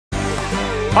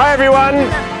Hi everyone!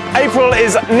 April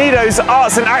is Nido's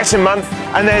Arts and Action Month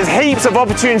and there's heaps of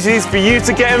opportunities for you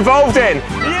to get involved in.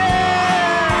 Yeah!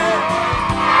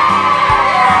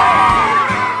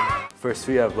 First,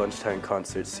 we have Lunchtime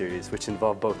Concert Series, which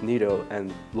involve both Nido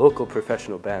and local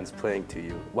professional bands playing to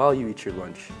you while you eat your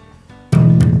lunch.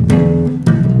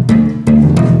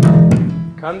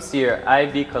 Come see your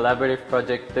IB Collaborative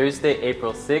Project Thursday,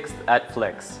 April 6th at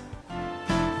Flex.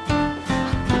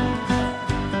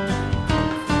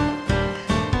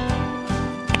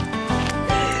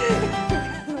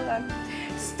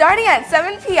 Starting at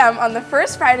 7 p.m. on the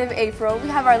first Friday of April, we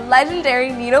have our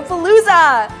legendary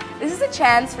Nido-palooza. This is a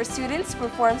chance for students to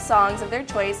perform songs of their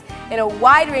choice in a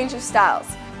wide range of styles.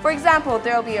 For example,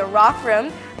 there will be a rock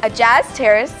room, a jazz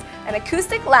terrace, an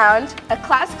acoustic lounge, a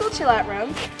classical chill-out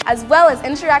room, as well as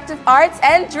interactive arts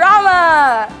and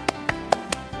drama.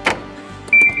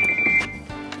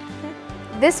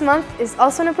 This month is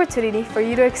also an opportunity for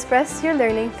you to express your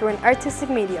learning through an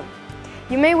artistic medium.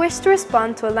 You may wish to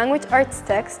respond to a language arts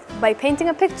text by painting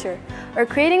a picture or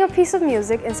creating a piece of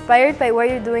music inspired by what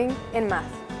you're doing in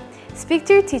math. Speak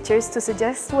to your teachers to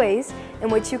suggest ways in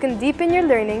which you can deepen your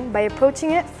learning by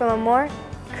approaching it from a more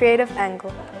creative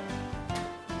angle.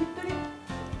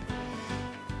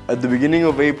 At the beginning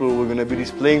of April, we're going to be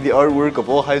displaying the artwork of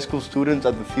all high school students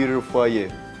at the theater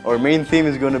foyer. Our main theme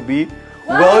is going to be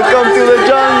Welcome to the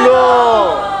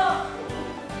Jungle!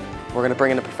 We're going to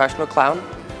bring in a professional clown.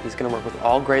 He's going to work with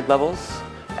all grade levels,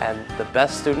 and the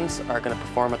best students are going to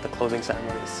perform at the closing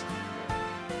ceremonies.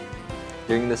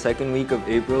 During the second week of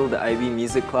April, the IB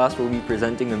music class will be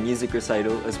presenting a music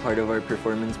recital as part of our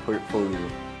performance portfolio.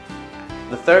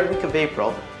 The third week of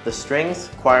April, the strings,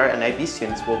 choir, and IB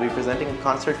students will be presenting a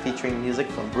concert featuring music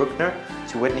from Bruckner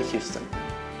to Whitney Houston.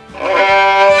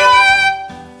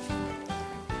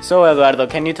 So Eduardo,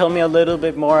 can you tell me a little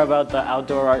bit more about the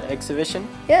outdoor art exhibition?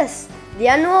 Yes, the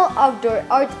annual outdoor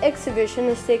art exhibition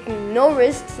is taking no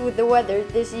risks with the weather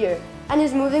this year and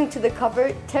is moving to the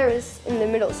covered terrace in the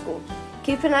middle school.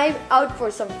 Keep an eye out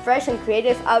for some fresh and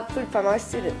creative output from our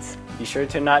students. Be sure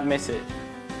to not miss it.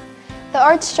 The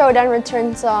Arts Showdown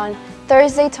returns on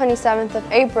Thursday, 27th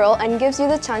of April and gives you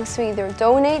the chance to either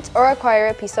donate or acquire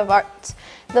a piece of art.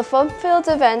 The fun-filled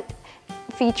event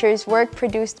features work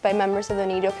produced by members of the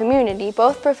Nido community,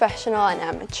 both professional and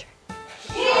amateur.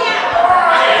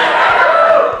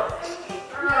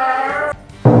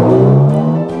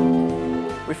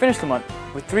 We finished the month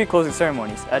with 3 closing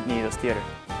ceremonies at Nido's Theater.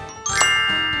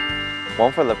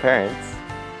 One for the parents.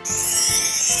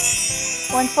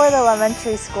 One for the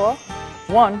elementary school.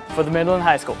 One for the middle and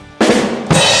high school.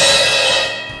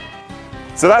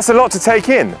 So that's a lot to take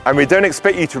in, and we don't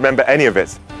expect you to remember any of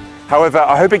it. However,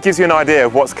 I hope it gives you an idea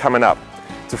of what's coming up.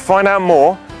 To find out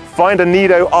more, find a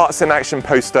Nido Arts in Action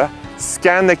poster,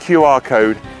 scan the QR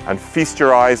code, and feast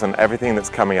your eyes on everything that's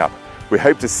coming up. We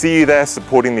hope to see you there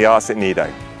supporting the arts at Nido.